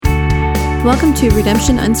Welcome to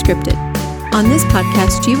Redemption Unscripted. On this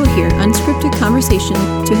podcast, you will hear unscripted conversation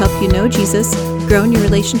to help you know Jesus, grow in your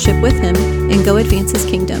relationship with Him, and go advance His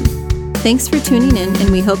kingdom. Thanks for tuning in, and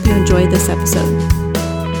we hope you enjoy this episode.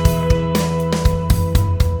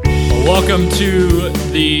 Welcome to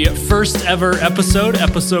the first ever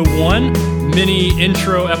episode 1, mini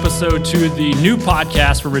intro episode to the new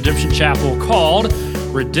podcast from Redemption Chapel called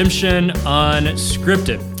Redemption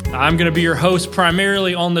Unscripted. I'm going to be your host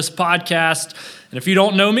primarily on this podcast. And if you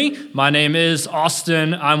don't know me, my name is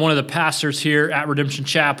Austin. I'm one of the pastors here at Redemption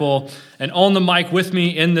Chapel. And on the mic with me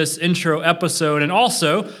in this intro episode, and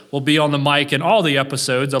also will be on the mic in all the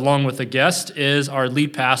episodes along with a guest, is our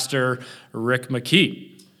lead pastor, Rick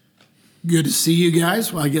McKee. Good to see you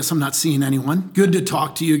guys. Well, I guess I'm not seeing anyone. Good to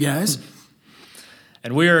talk to you guys.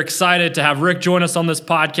 And we are excited to have Rick join us on this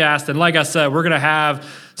podcast. And like I said, we're going to have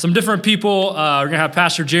some different people. We're going to have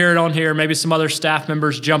Pastor Jared on here, maybe some other staff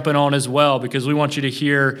members jumping on as well, because we want you to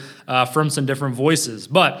hear from some different voices.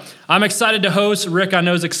 But I'm excited to host. Rick, I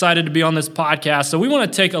know, is excited to be on this podcast. So we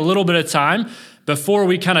want to take a little bit of time before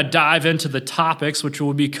we kind of dive into the topics, which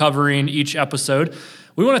we'll be covering each episode.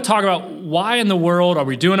 We want to talk about why in the world are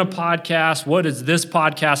we doing a podcast? What is this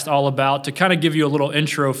podcast all about? To kind of give you a little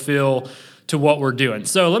intro feel to what we're doing.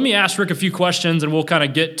 So let me ask Rick a few questions and we'll kind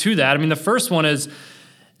of get to that. I mean, the first one is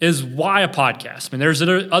why a podcast? I mean, there's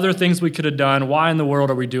other things we could have done. Why in the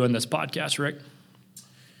world are we doing this podcast, Rick?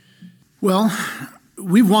 Well,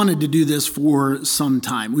 we've wanted to do this for some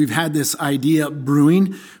time. We've had this idea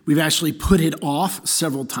brewing. We've actually put it off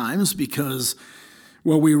several times because,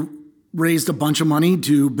 well, we raised a bunch of money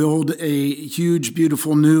to build a huge,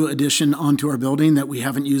 beautiful new addition onto our building that we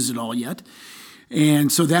haven't used at all yet.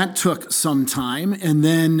 And so that took some time. And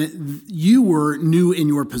then you were new in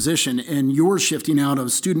your position, and your shifting out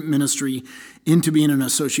of student ministry into being an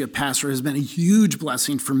associate pastor has been a huge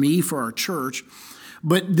blessing for me, for our church.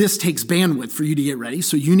 But this takes bandwidth for you to get ready.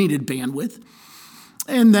 So you needed bandwidth.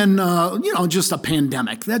 And then, just a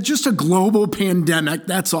pandemic. That's just a global pandemic,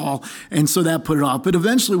 that's all. And so that put it off. But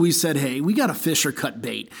eventually we said, hey, we got to fish or cut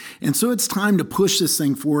bait. And so it's time to push this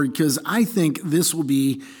thing forward, because I think this will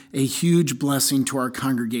be a huge blessing to our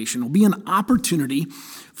congregation. It'll be an opportunity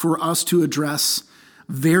for us to address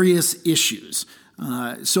various issues.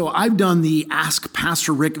 So I've done the Ask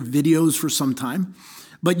Pastor Rick videos for some time.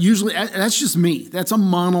 But usually that's just me. That's a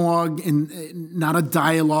monologue and not a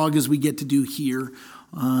dialogue as we get to do here.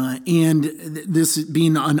 And this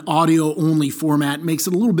being an audio-only format makes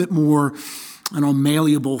it a little bit more,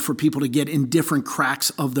 malleable for people to get in different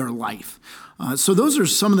cracks of their life. So those are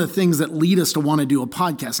some of the things that lead us to want to do a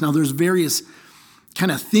podcast. Now, there's various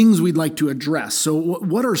kind of things we'd like to address. So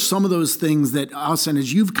what are some of those things that, Austin,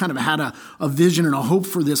 as you've kind of had a vision and a hope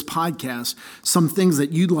for this podcast, some things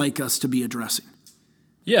that you'd like us to be addressing?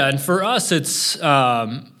 Yeah, and for us, it's,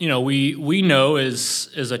 we know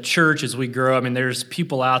as a church, as we grow, I mean, there's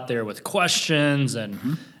people out there with questions,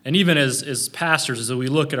 and even as pastors, as we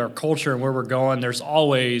look at our culture and where we're going, there's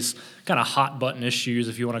always kind of hot button issues,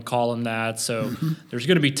 if you want to call them that. So there's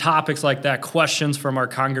going to be topics like that, questions from our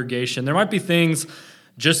congregation. There might be things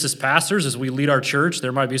just as pastors, as we lead our church,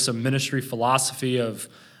 there might be some ministry philosophy of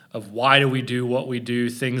why do we do what we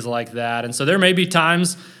do, things like that. And so there may be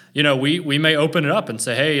times, we may open it up and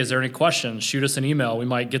say, hey, is there any questions? Shoot us an email. We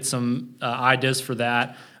might get some ideas for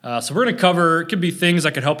that. So we're going to cover, it could be things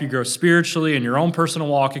that could help you grow spiritually in your own personal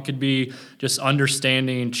walk. It could be just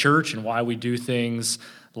understanding church and why we do things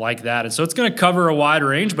like that. And so it's going to cover a wide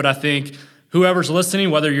range, but I think whoever's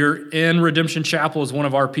listening, whether you're in Redemption Chapel as one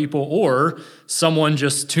of our people or someone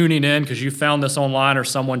just tuning in because you found this online or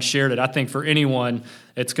someone shared it, I think for anyone,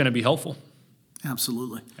 it's going to be helpful.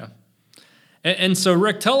 Absolutely. Yeah. And so,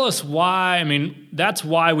 Rick, tell us why. I mean, that's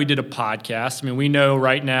why we did a podcast. I mean, we know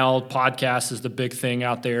right now podcast is the big thing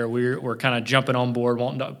out there. We're kind of jumping on board,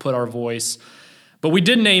 wanting to put our voice. But we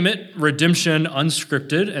did name it Redemption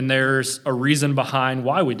Unscripted, and there's a reason behind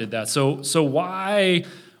why we did that. So why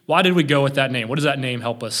did we go with that name? What does that name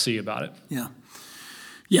help us see about it?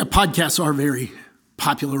 Yeah, podcasts are very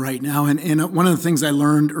popular right now. And one of the things I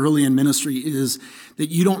learned early in ministry is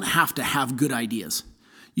that you don't have to have good ideas.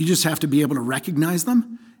 You just have to be able to recognize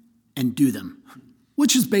them and do them,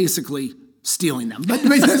 which is basically stealing them. But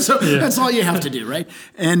that's all you have to do, right?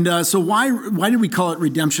 And so why did we call it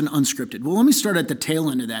Redemption Unscripted? Well, let me start at the tail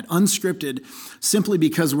end of that. Unscripted, simply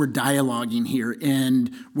because we're dialoguing here, and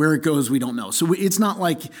where it goes, we don't know. So it's not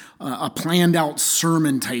like a planned out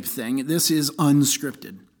sermon type thing. This is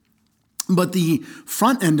unscripted. But the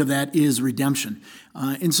front end of that is redemption.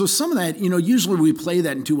 And so some of that, usually we play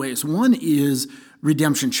that in two ways. One is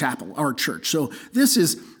Redemption Chapel, our church. So this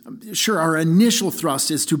is, sure, our initial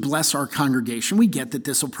thrust is to bless our congregation. We get that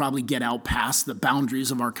this will probably get out past the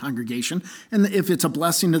boundaries of our congregation. And if it's a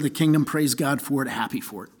blessing to the kingdom, praise God for it, happy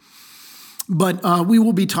for it. But we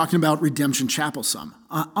will be talking about Redemption Chapel some.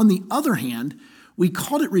 On the other hand, we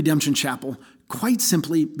called it Redemption Chapel quite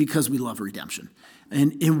simply because we love redemption.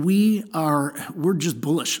 And we're just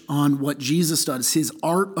bullish on what Jesus does, his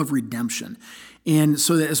art of redemption. And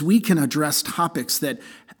so that as we can address topics that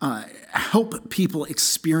help people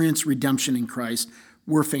experience redemption in Christ,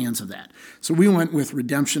 we're fans of that. So we went with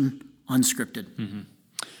Redemption Unscripted. Mm-hmm.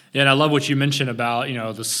 Yeah, and I love what you mentioned about,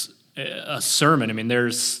 this a sermon. I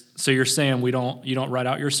mean, so you're saying you don't write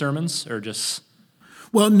out your sermons, or just...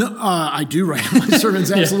 Well, no, I do write my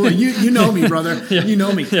sermons, absolutely. You know me, brother. Yeah. You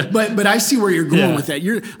know me. Yeah. But I see where you're going with that.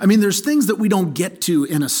 There's things that we don't get to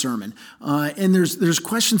in a sermon, and there's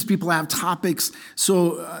questions people have, topics.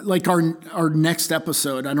 So, like our next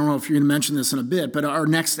episode, I don't know if you're going to mention this in a bit, but our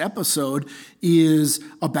next episode is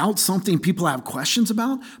about something people have questions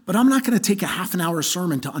about. But I'm not going to take a half an hour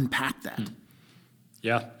sermon to unpack that.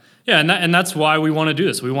 Yeah. Yeah, and that's why we want to do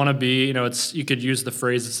this. We want to be, you could use the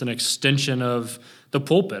phrase, it's an extension of the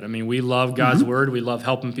pulpit. I mean, we love God's word. We love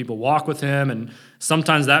helping people walk with him. And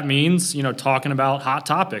sometimes that means, talking about hot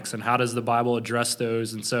topics and how does the Bible address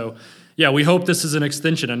those. And so, we hope this is an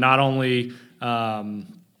extension and not only,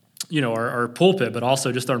 our pulpit, but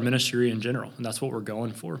also just our ministry in general. And that's what we're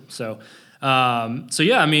going for. So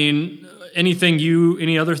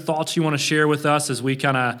any other thoughts you want to share with us as we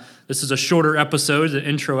this is a shorter episode, an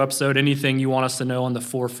intro episode, anything you want us to know on the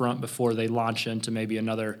forefront before they launch into maybe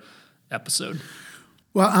another episode?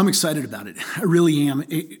 Well, I'm excited about it. I really am.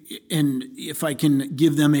 And if I can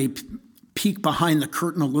give them a peek behind the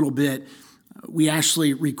curtain a little bit, we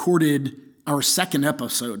actually recorded our second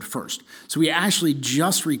episode first. So we actually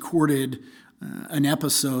just recorded an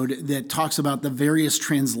episode that talks about the various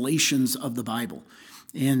translations of the Bible.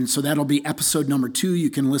 And so that'll be episode number 2. You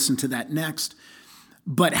can listen to that next.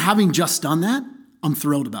 But having just done that, I'm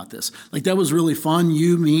thrilled about this. That was really fun.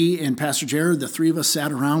 You, me, and Pastor Jared, the three of us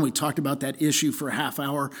sat around. We talked about that issue for a half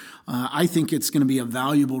hour. I think it's going to be a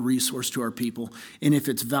valuable resource to our people. And if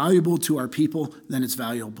it's valuable to our people, then it's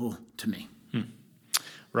valuable to me.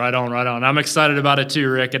 Right on. I'm excited about it too,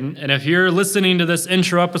 Rick. And if you're listening to this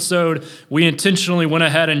intro episode, we intentionally went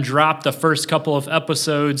ahead and dropped the first couple of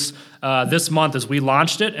episodes this month as we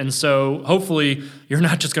launched it. And so hopefully you're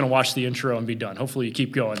not just going to watch the intro and be done. Hopefully you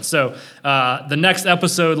keep going. So the next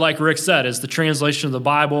episode, like Rick said, is the translation of the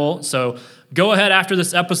Bible. So go ahead after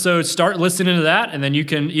this episode, start listening to that, and then you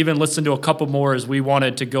can even listen to a couple more, as we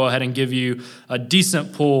wanted to go ahead and give you a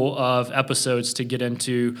decent pool of episodes to get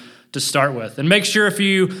into to start with. And make sure, if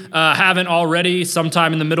you haven't already,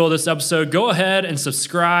 sometime in the middle of this episode, go ahead and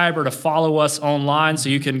subscribe or to follow us online so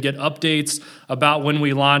you can get updates about when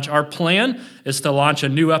we launch. Our plan is to launch a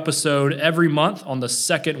new episode every month on the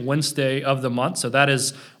second Wednesday of the month. So that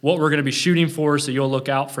is what we're going to be shooting for, so you'll look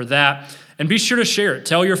out for that. And be sure to share it.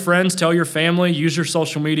 Tell your friends, tell your family, use your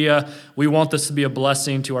social media. We want this to be a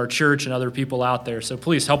blessing to our church and other people out there. So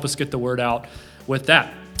please help us get the word out with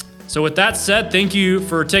that. So with that said, thank you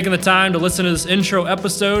for taking the time to listen to this intro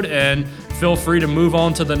episode, and feel free to move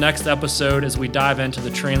on to the next episode as we dive into the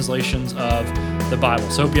translations of the Bible.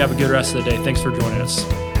 So hope you have a good rest of the day. Thanks for joining us.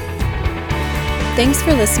 Thanks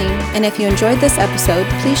for listening, and if you enjoyed this episode,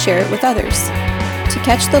 please share it with others. To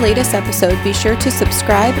catch the latest episode, be sure to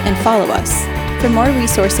subscribe and follow us. For more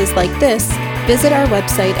resources like this, visit our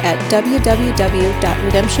website at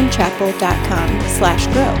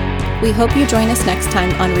www.redemptionchapel.com/grow. We hope you join us next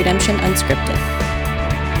time on Redemption Unscripted.